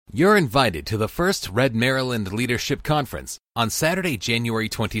You're invited to the first Red Maryland Leadership Conference on Saturday, January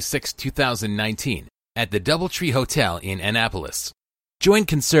 26, 2019, at the Doubletree Hotel in Annapolis. Join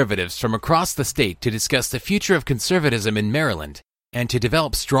conservatives from across the state to discuss the future of conservatism in Maryland and to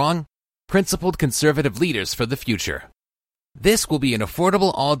develop strong, principled conservative leaders for the future. This will be an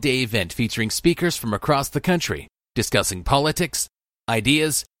affordable all-day event featuring speakers from across the country, discussing politics,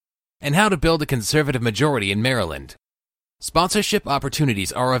 ideas, and how to build a conservative majority in Maryland. Sponsorship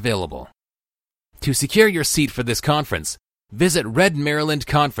opportunities are available. To secure your seat for this conference, visit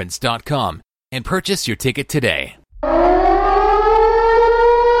redmarylandconference.com and purchase your ticket today.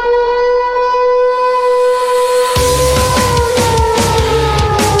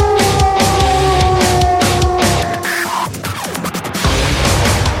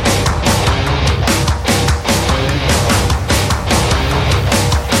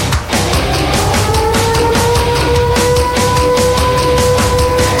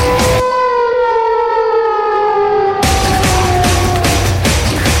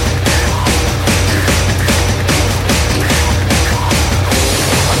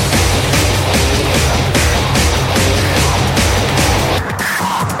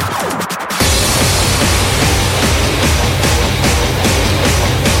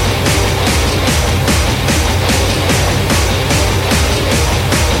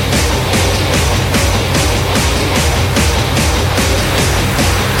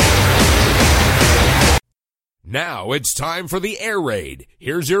 Now it's time for the Air Raid.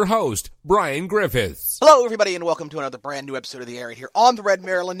 Here's your host, Brian Griffiths. Hello, everybody, and welcome to another brand new episode of the Air Raid here on the Red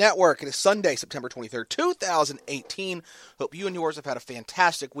Maryland Network. It is Sunday, September 23rd, 2018. Hope you and yours have had a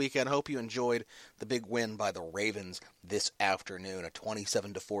fantastic weekend. Hope you enjoyed the big win by the Ravens this afternoon, a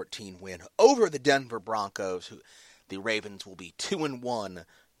 27-14 win over the Denver Broncos. The Ravens will be 2-1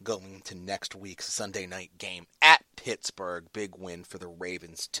 going into next week's Sunday night game at Pittsburgh. Big win for the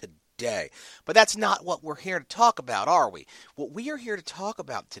Ravens today. But that's not what we're here to talk about, are we? What we are here to talk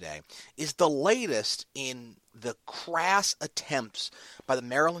about today is the latest in the crass attempts by the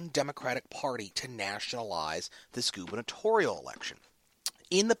Maryland Democratic Party to nationalize this gubernatorial election.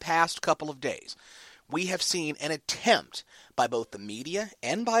 In the past couple of days, we have seen an attempt by both the media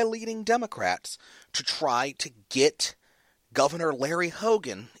and by leading Democrats to try to get Governor Larry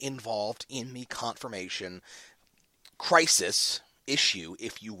Hogan involved in the confirmation crisis issue,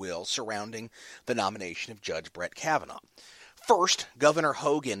 if you will, surrounding the nomination of Judge Brett Kavanaugh. First, Governor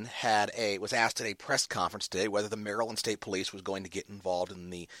Hogan was asked at a press conference today whether the Maryland State Police was going to get involved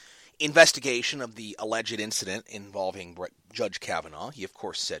in the investigation of the alleged incident involving Judge Kavanaugh. He, of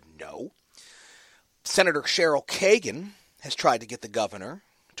course, said no. Senator Cheryl Kagan has tried to get the governor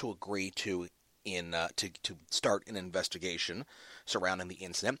to agree to start an investigation surrounding the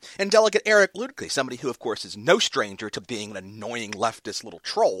incident. And Delegate Eric Luedtke, somebody who, of course, is no stranger to being an annoying leftist little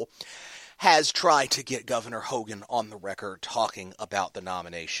troll, has tried to get Governor Hogan on the record talking about the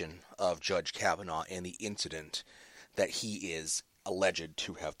nomination of Judge Kavanaugh and the incident that he is alleged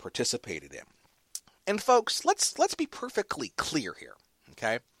to have participated in. And folks, let's be perfectly clear here,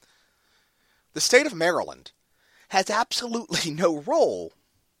 okay? The state of Maryland has absolutely no role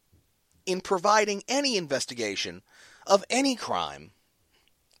in providing any investigation of any crime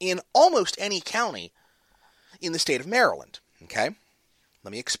in almost any county in the state of Maryland, okay?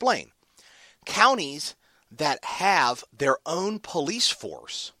 Let me explain. Counties that have their own police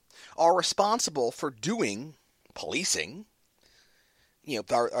force are responsible for doing policing. You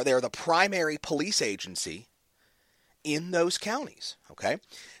know, they're the primary police agency in those counties, okay?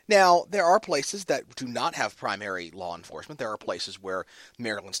 Now, there are places that do not have primary law enforcement. There are places where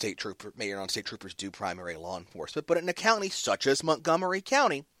Maryland State Troopers do primary law enforcement. But in a county such as Montgomery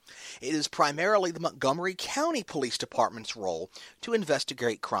County, it is primarily the Montgomery County Police Department's role to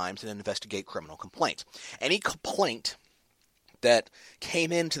investigate crimes and investigate criminal complaints. Any complaint that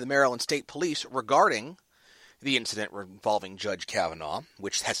came into the Maryland State Police regarding the incident involving Judge Kavanaugh,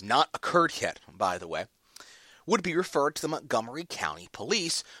 which has not occurred yet, by the way, would be referred to the Montgomery County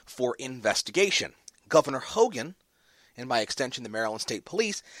Police for investigation. Governor Hogan, and by extension the Maryland State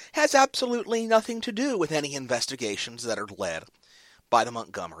Police, has absolutely nothing to do with any investigations that are led by the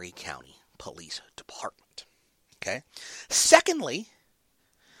Montgomery County Police Department. Okay? Secondly,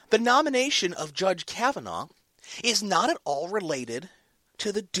 the nomination of Judge Kavanaugh is not at all related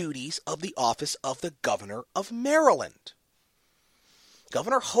to the duties of the office of the Governor of Maryland.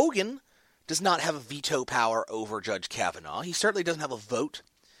 Governor Hogan does not have a veto power over Judge Kavanaugh. He certainly doesn't have a vote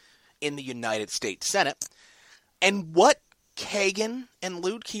in the United States Senate. And what Kagan and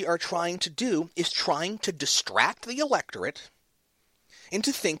Luedtke are trying to do is trying to distract the electorate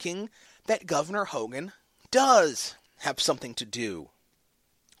into thinking that Governor Hogan does have something to do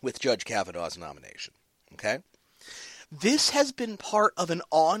with Judge Kavanaugh's nomination. Okay? This has been part of an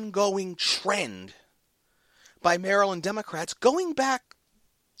ongoing trend by Maryland Democrats going back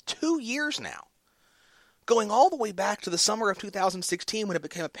 2 years now. Going all the way back to the summer of 2016 when it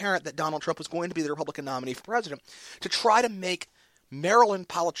became apparent that Donald Trump was going to be the Republican nominee for president, to try to make Maryland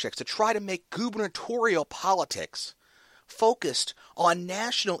politics, to try to make gubernatorial politics focused on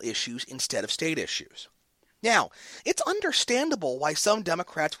national issues instead of state issues. Now, it's understandable why some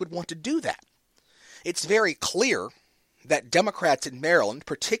Democrats would want to do that. It's very clear that Democrats in Maryland,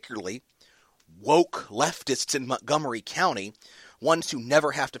 particularly woke leftists in Montgomery County, ones who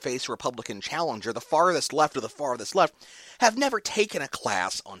never have to face a Republican challenger, the farthest left of the farthest left, have never taken a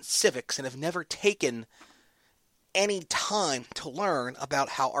class on civics and have never taken any time to learn about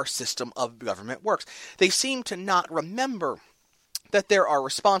how our system of government works. They seem to not remember that there are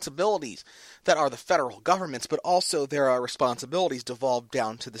responsibilities that are the federal government's, but also there are responsibilities devolved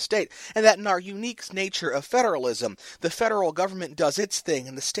down to the state, and that in our unique nature of federalism, the federal government does its thing,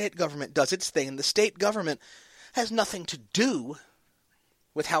 and the state government does its thing, and the state government has nothing to do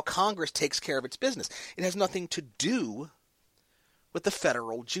with how Congress takes care of its business. It has nothing to do with the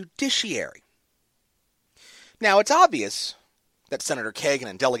federal judiciary. Now, it's obvious that Senator Kagan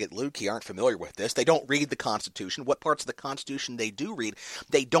and Delegate Luedtke aren't familiar with this. They don't read the Constitution. What parts of the Constitution they do read,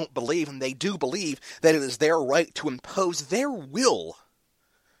 they don't believe, and they do believe that it is their right to impose their will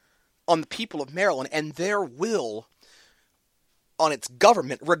on the people of Maryland and their will on its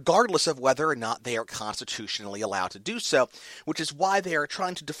government, regardless of whether or not they are constitutionally allowed to do so, which is why they are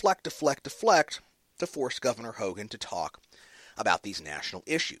trying to deflect to force Governor Hogan to talk about these national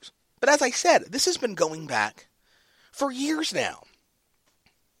issues. But as I said, this has been going back for years now.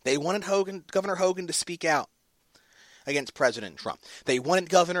 They wanted Governor Hogan to speak out against President Trump. They wanted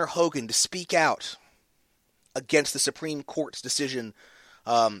Governor Hogan to speak out against the Supreme Court's decision,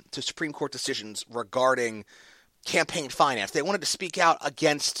 to Supreme Court decisions regarding campaign finance. They wanted to speak out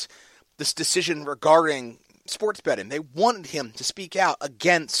against this decision regarding sports betting. They wanted him to speak out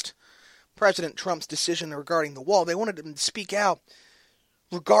against President Trump's decision regarding the wall. They wanted him to speak out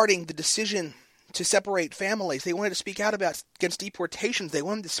regarding the decision to separate families. They wanted to speak out against deportations. They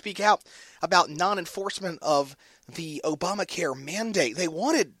wanted to speak out about non-enforcement of the Obamacare mandate. They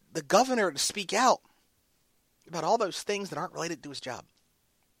wanted the governor to speak out about all those things that aren't related to his job.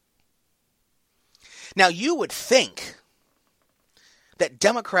 Now, you would think that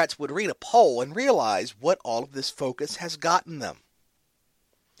Democrats would read a poll and realize what all of this focus has gotten them.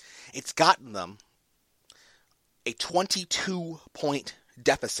 It's gotten them a 22-point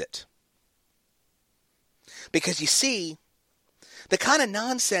deficit. Because you see, the kind of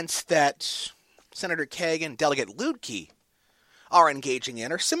nonsense that Senator Kagan, Delegate Luedtke are engaging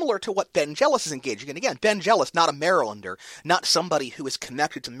in are similar to what Ben Jealous is engaging in. Again, Ben Jealous, not a Marylander, not somebody who is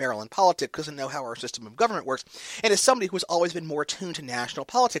connected to Maryland politics, doesn't know how our system of government works, and is somebody who has always been more attuned to national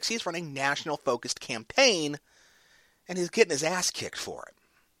politics. He's running a national-focused campaign, and he's getting his ass kicked for it.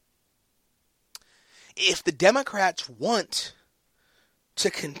 If the Democrats want to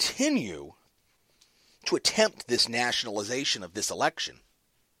continue to attempt this nationalization of this election,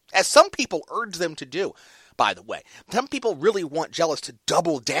 as some people urge them to do, by the way, some people really want Jealous to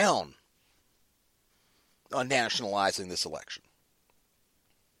double down on nationalizing this election.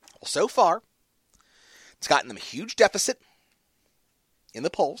 Well, so far, it's gotten them a huge deficit in the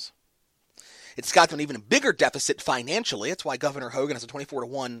polls. It's got them an even bigger deficit financially. That's why Governor Hogan has a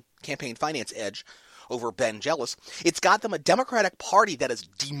 24-1 campaign finance edge over Ben Jealous. It's got them a Democratic Party that is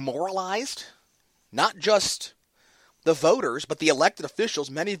demoralized, not just the voters, but the elected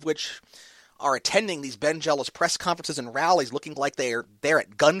officials, many of which are attending these Ben Jealous press conferences and rallies looking like they're there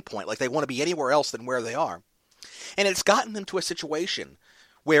at gunpoint, like they want to be anywhere else than where they are. And it's gotten them to a situation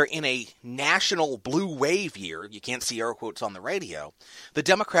where in a national blue wave year, you can't see air quotes on the radio, the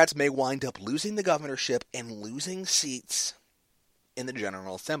Democrats may wind up losing the governorship and losing seats in the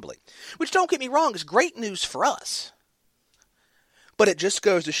General Assembly. Which, don't get me wrong, is great news for us. But it just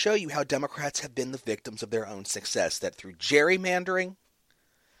goes to show you how Democrats have been the victims of their own success, that through gerrymandering,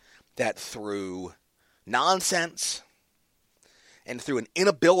 that through nonsense, and through an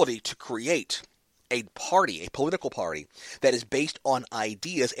inability to create a party, a political party, that is based on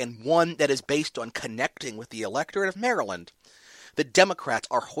ideas and one that is based on connecting with the electorate of Maryland, the Democrats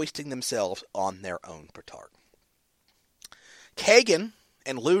are hoisting themselves on their own petard. Kagan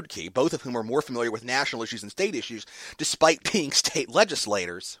and Luedtke, both of whom are more familiar with national issues than state issues, despite being state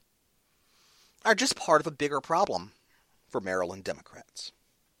legislators, are just part of a bigger problem for Maryland Democrats.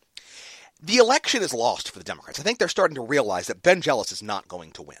 The election is lost for the Democrats. I think they're starting to realize that Ben Jealous is not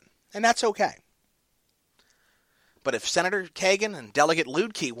going to win, and that's okay. But if Senator Kagan and Delegate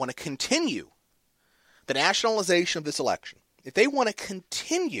Luedke want to continue the nationalization of this election, if they want to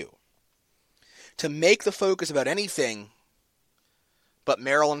continue to make the focus about anything but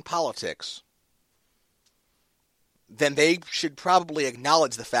Maryland politics, then they should probably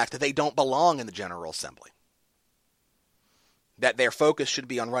acknowledge the fact that they don't belong in the General Assembly. That their focus should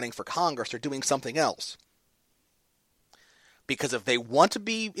be on running for Congress or doing something else. Because if they want to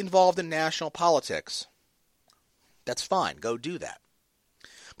be involved in national politics, that's fine. Go do that.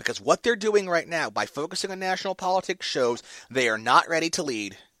 Because what they're doing right now by focusing on national politics shows they are not ready to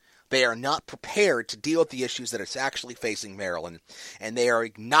lead. They are not prepared to deal with the issues that are actually facing Maryland, and they are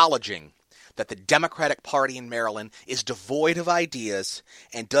acknowledging that the Democratic Party in Maryland is devoid of ideas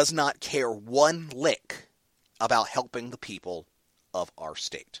and does not care one lick about helping the people of our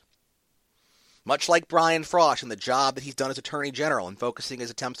state. Much like Brian Frosh and the job that he's done as Attorney General and focusing his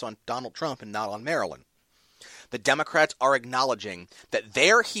attempts on Donald Trump and not on Maryland, the Democrats are acknowledging that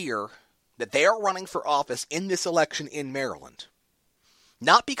they're here, that they are running for office in this election in Maryland.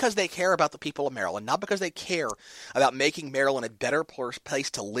 Not because they care about the people of Maryland, not because they care about making Maryland a better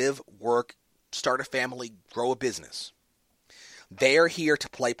place to live, work, start a family, grow a business. They are here to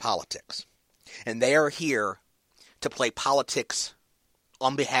play politics. And they are here to play politics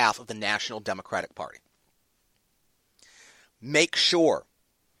on behalf of the National Democratic Party. Make sure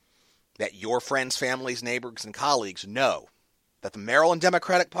that your friends, families, neighbors, and colleagues know that the Maryland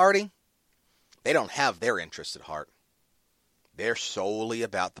Democratic Party, they don't have their interests at heart. They're solely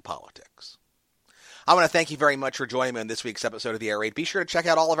about the politics. I want to thank you very much for joining me on this week's episode of the Air Raid. Be sure to check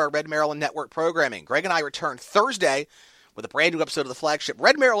out all of our Red Maryland Network programming. Greg and I return Thursday with a brand new episode of the flagship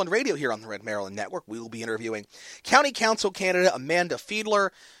Red Maryland Radio here on the Red Maryland Network. We will be interviewing County Council candidate Amanda Fiedler,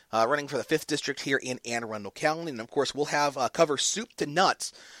 running for the 5th District here in Anne Arundel County. And, of course, we'll have cover soup to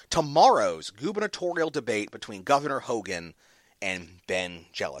nuts tomorrow's gubernatorial debate between Governor Hogan and Ben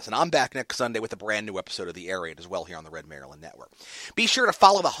Jealous. And I'm back next Sunday with a brand new episode of the Air Raid as well here on the Red Maryland Network. Be sure to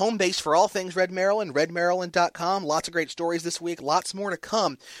follow the home base for all things Red Maryland, redmaryland.com. Lots of great stories this week, lots more to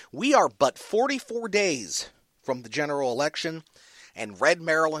come. We are but 44 days from the general election, and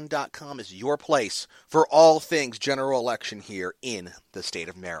redmaryland.com is your place for all things general election here in the state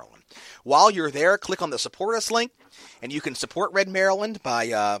of Maryland. While you're there, click on the Support Us link, and you can support Red Maryland by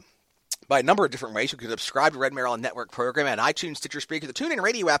a number of different ways. You can subscribe to Red Maryland Network program at iTunes, Stitcher Speaker, the TuneIn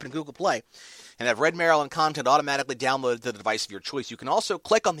Radio app, and Google Play, and have Red Maryland content automatically downloaded to the device of your choice. You can also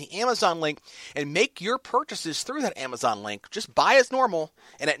click on the Amazon link and make your purchases through that Amazon link. Just buy as normal,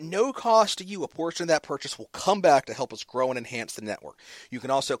 and at no cost to you, a portion of that purchase will come back to help us grow and enhance the network. You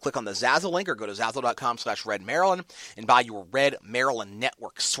can also click on the Zazzle link or go to Zazzle.com/RedMaryland and buy your Red Maryland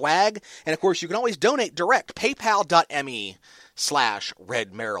Network swag. And, of course, you can always donate direct,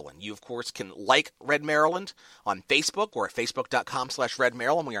 PayPal.me/Red Maryland. You, of course, can like Red Maryland on Facebook or at Facebook.com/Red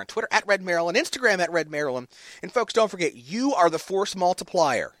Maryland. We are on Twitter at Red Maryland, Instagram at Red Maryland. And, folks, don't forget, you are the force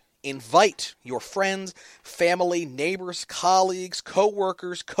multiplier. Invite your friends, family, neighbors, colleagues,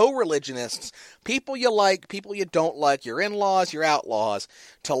 co-workers, co-religionists, people you like, people you don't like, your in-laws, your outlaws,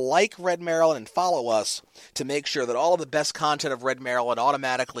 to like Red Maryland and follow us to make sure that all of the best content of Red Maryland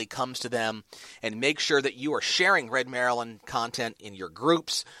automatically comes to them, and make sure that you are sharing Red Maryland content in your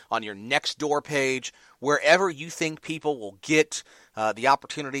groups, on your Nextdoor page, wherever you think people will get the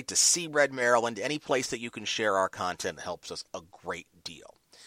opportunity to see Red Maryland. Any place that you can share our content helps us a great deal.